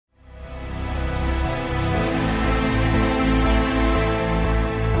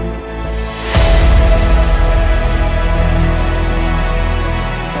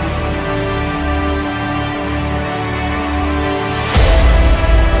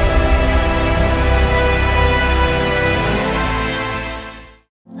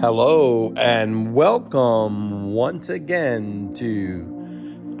Hello and welcome once again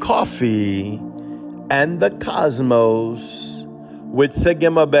to Coffee and the Cosmos with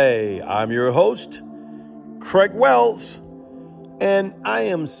Sigma Bay. I'm your host, Craig Wells, and I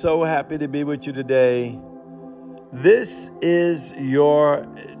am so happy to be with you today. This is your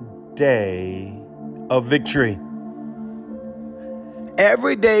day of victory.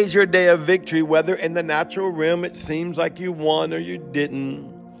 Every day is your day of victory, whether in the natural realm it seems like you won or you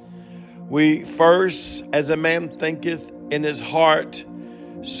didn't. We first, as a man thinketh in his heart,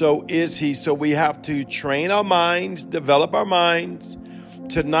 so is he. So we have to train our minds, develop our minds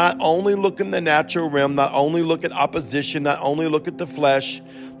to not only look in the natural realm, not only look at opposition, not only look at the flesh,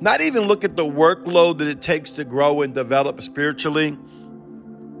 not even look at the workload that it takes to grow and develop spiritually,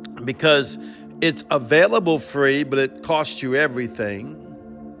 because it's available free, but it costs you everything.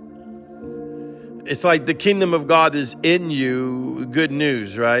 It's like the kingdom of God is in you. Good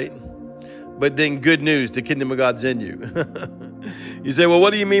news, right? But then good news, the kingdom of God's in you. You say, well, what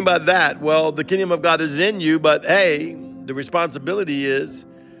do you mean by that? Well, the kingdom of God is in you, but hey, the responsibility is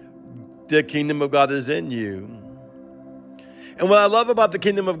the kingdom of God is in you. And what I love about the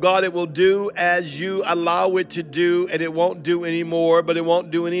kingdom of God, it will do as you allow it to do, and it won't do any more, but it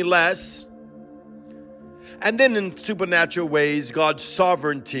won't do any less. And then in supernatural ways, God's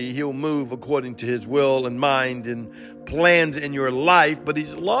sovereignty, he'll move according to his will and mind and plans in your life. But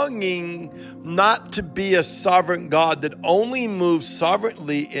he's longing not to be a sovereign God that only moves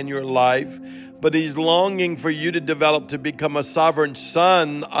sovereignly in your life, but he's longing for you to develop to become a sovereign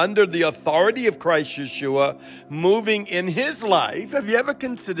son under the authority of Christ Yeshua, moving in his life. Have you ever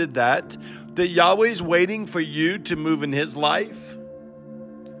considered that Yahweh's waiting for you to move in his life?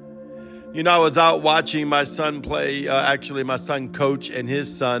 You know, I was out watching my son play, my son coach and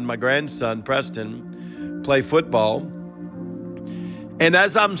his son, my grandson, Preston, play football. And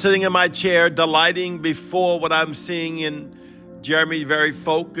as I'm sitting in my chair, delighting before what I'm seeing, and Jeremy very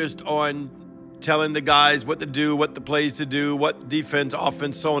focused on telling the guys what to do, what the plays to do, what defense,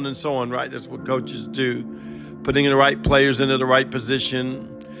 offense, so on and so on, right? That's what coaches do, putting the right players into the right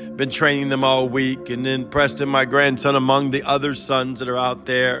position. Been training them all week. And then Preston, my grandson, among the other sons that are out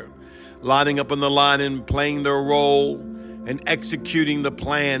there, lining up on the line and playing their role and executing the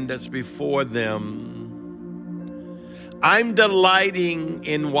plan that's before them. I'm delighting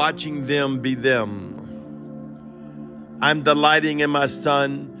in watching them be them. I'm delighting in my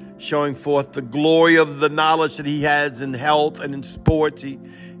son showing forth the glory of the knowledge that he has in health and in sports.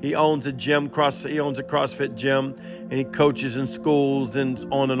 He owns a gym, he owns a CrossFit gym, and he coaches in schools and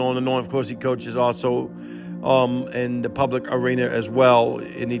on and on and on. Of course, he coaches also in the public arena as well.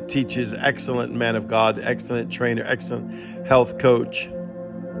 And he teaches, excellent man of God, excellent trainer, excellent health coach.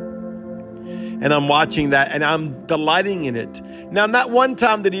 And I'm watching that and I'm delighting in it. Now, not one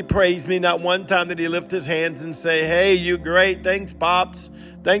time did he praise me. Not one time did he lift his hands and say, hey, you great. Thanks, Pops.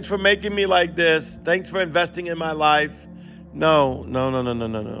 Thanks for making me like this. Thanks for investing in my life. No.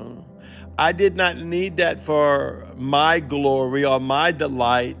 I did not need that for my glory or my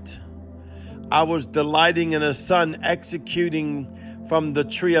delight. I was delighting in a son executing from the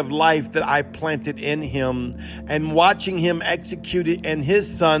tree of life that I planted in him, and watching him execute it in his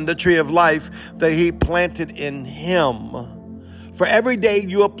son, the tree of life that he planted in him. For every day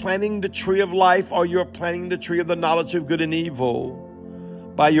you are planting the tree of life, or you're planting the tree of the knowledge of good and evil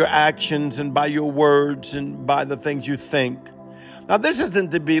by your actions and by your words and by the things you think. Now, this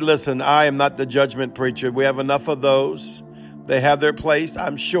isn't to be, listen, I am not the judgment preacher. We have enough of those. They have their place,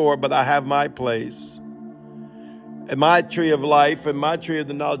 I'm sure, but I have my place. And my tree of life and my tree of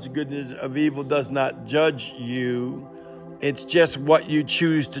the knowledge of goodness of evil does not judge you. It's just what you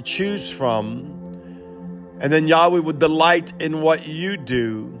choose to choose from. And then Yahweh would delight in what you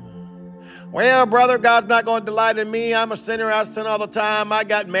do. Well, brother, God's not going to delight in me. I'm a sinner. I sin all the time. I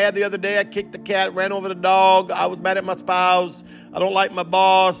got mad the other day. I kicked the cat, ran over the dog. I was mad at my spouse. I don't like my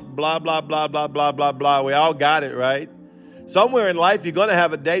boss. Blah, blah, blah, blah, blah, blah, blah. We all got it, right? Somewhere in life, you're going to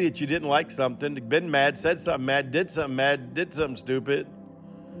have a day that you didn't like something, been mad, said something mad, did something stupid.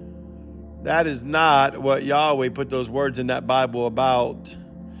 That is not what Yahweh put those words in that Bible about.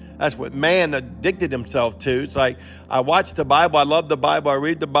 That's what man addicted himself to. It's like, I watch the Bible, I love the Bible, I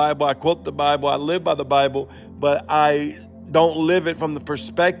read the Bible, I quote the Bible, I live by the Bible, but I don't live it from the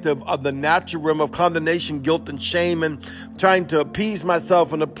perspective of the natural realm of condemnation, guilt, and shame, and trying to appease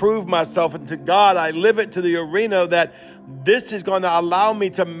myself and approve myself. And to God, I live it to the arena that this is going to allow me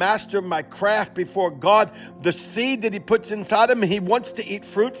to master my craft before God. The seed that he puts inside of me, he wants to eat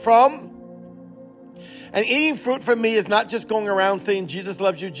fruit from. And eating fruit for me is not just going around saying, Jesus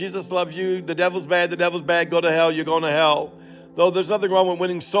loves you, the devil's bad, go to hell, you're going to hell. Though there's nothing wrong with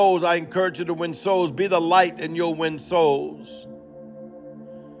winning souls, I encourage you to win souls. Be the light and you'll win souls.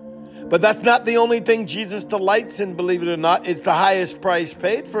 But that's not the only thing Jesus delights in, believe it or not. It's the highest price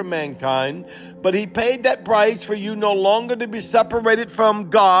paid for mankind. But he paid that price for you no longer to be separated from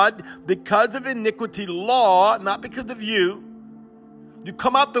God because of iniquity law, not because of you. You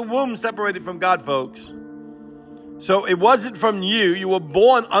come out the womb separated from God, folks. So it wasn't from you. You were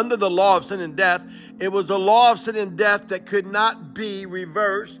born under the law of sin and death. It was a law of sin and death that could not be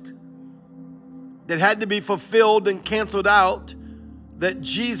reversed, that had to be fulfilled and canceled out, that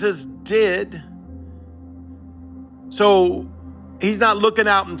Jesus did. So he's not looking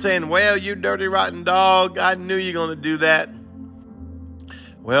out and saying, well, you dirty, rotten dog, I knew you were going to do that.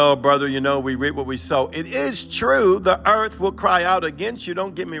 Well, brother, you know, we reap what we sow. It is true, the earth will cry out against you,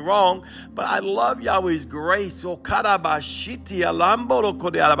 don't get me wrong, but I love Yahweh's grace. Can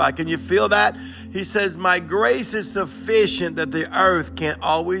you feel that? He says, my grace is sufficient that the earth can't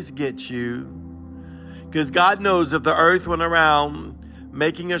always get you. Because God knows if the earth went around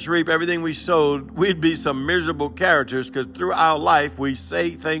making us reap everything we sowed, we'd be some miserable characters, because through our life, we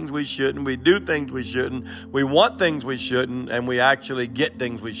say things we shouldn't, we do things we shouldn't, we want things we shouldn't, and we actually get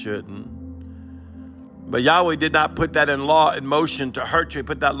things we shouldn't. But Yahweh did not put that in motion to hurt you. He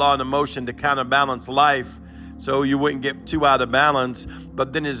put that law in motion to counterbalance life, so you wouldn't get too out of balance.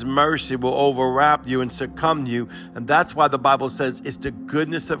 But then his mercy will overwrap you and succumb you. And that's why the Bible says it's the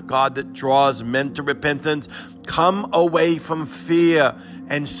goodness of God that draws men to repentance. Come away from fear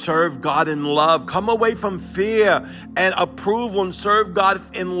and serve God in love. Come away from fear and approval and serve God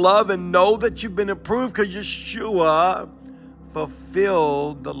in love, and know that you've been approved because Yeshua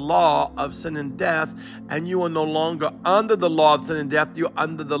fulfilled the law of sin and death, and you are no longer under the law of sin and death. You're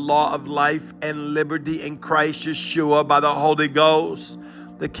under the law of life and liberty in Christ Yeshua by the Holy Ghost.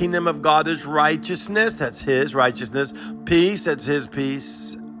 The kingdom of God is righteousness. That's his righteousness. Peace. That's his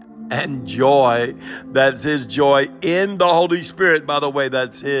peace. And joy. That's his joy in the Holy Spirit. By the way,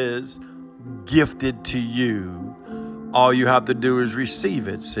 that's his, gifted to you. All you have to do is receive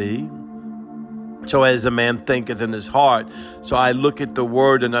it, see? So as a man thinketh in his heart. So I look at the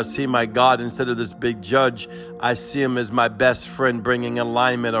word and I see my God instead of this big judge. I see him as my best friend, bringing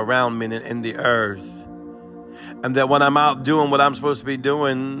alignment around me in the earth. And that when I'm out doing what I'm supposed to be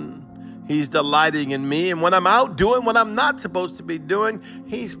doing, he's delighting in me. And when I'm out doing what I'm not supposed to be doing,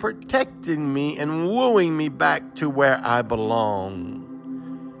 he's protecting me and wooing me back to where I belong.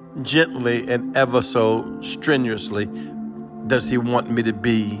 Gently and ever so strenuously does he want me to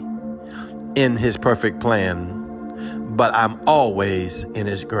be in his perfect plan, but I'm always in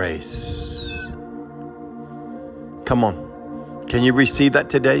his grace. Come on. Can you receive that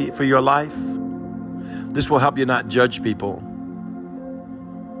today for your life? This will help you not judge people.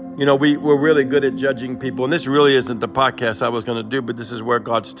 You know, we're really good at judging people, and this really isn't the podcast I was going to do, but this is where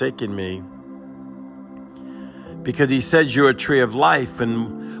God's taken me. Because he says you're a tree of life,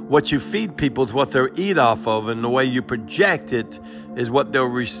 and what you feed people is what they'll eat off of, and the way you project it is what they'll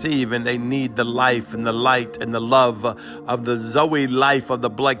receive, and they need the life and the light and the love of the Zoe life of the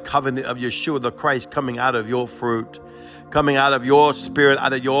blood covenant of Yeshua the Christ coming out of your fruit, coming out of your spirit,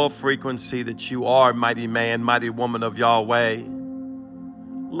 out of your frequency that you are, mighty man, mighty woman of Yahweh.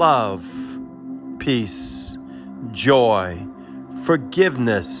 Love, peace, joy,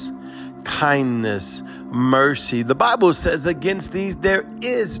 forgiveness, kindness, mercy. The Bible says against these there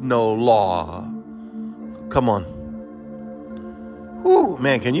is no law. Come on. Whew,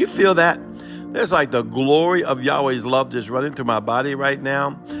 man, can you feel that? There's like the glory of Yahweh's love just running through my body right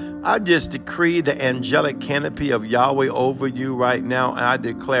now. I just decree the angelic canopy of Yahweh over you right now, and I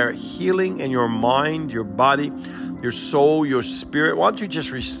declare healing in your mind, your body, your soul, your spirit. Why don't you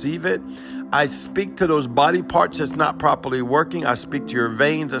just receive it? I speak to those body parts that's not properly working. I speak to your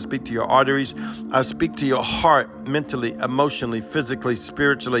veins. I speak to your arteries. I speak to your heart, mentally, emotionally, physically,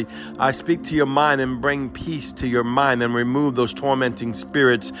 spiritually. I speak to your mind and bring peace to your mind and remove those tormenting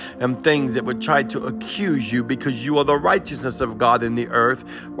spirits and things that would try to accuse you, because you are the righteousness of God in the earth.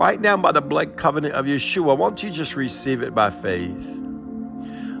 Right now, by the blood covenant of Yeshua, won't you just receive it by faith?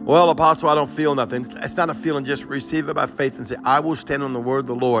 Well, Apostle, I don't feel nothing. It's not a feeling. Just receive it by faith and say, I will stand on the word of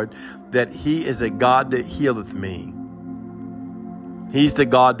the Lord, that he is a God that healeth me. He's the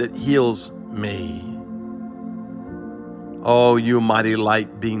God that heals me. Oh, you mighty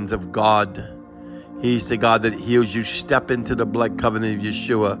light beings of God. He's the God that heals you. Step into the blood covenant of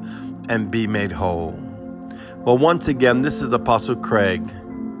Yeshua and be made whole. Well, once again, this is Apostle Craig.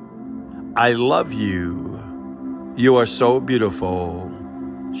 I love you. You are so beautiful.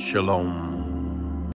 Shalom.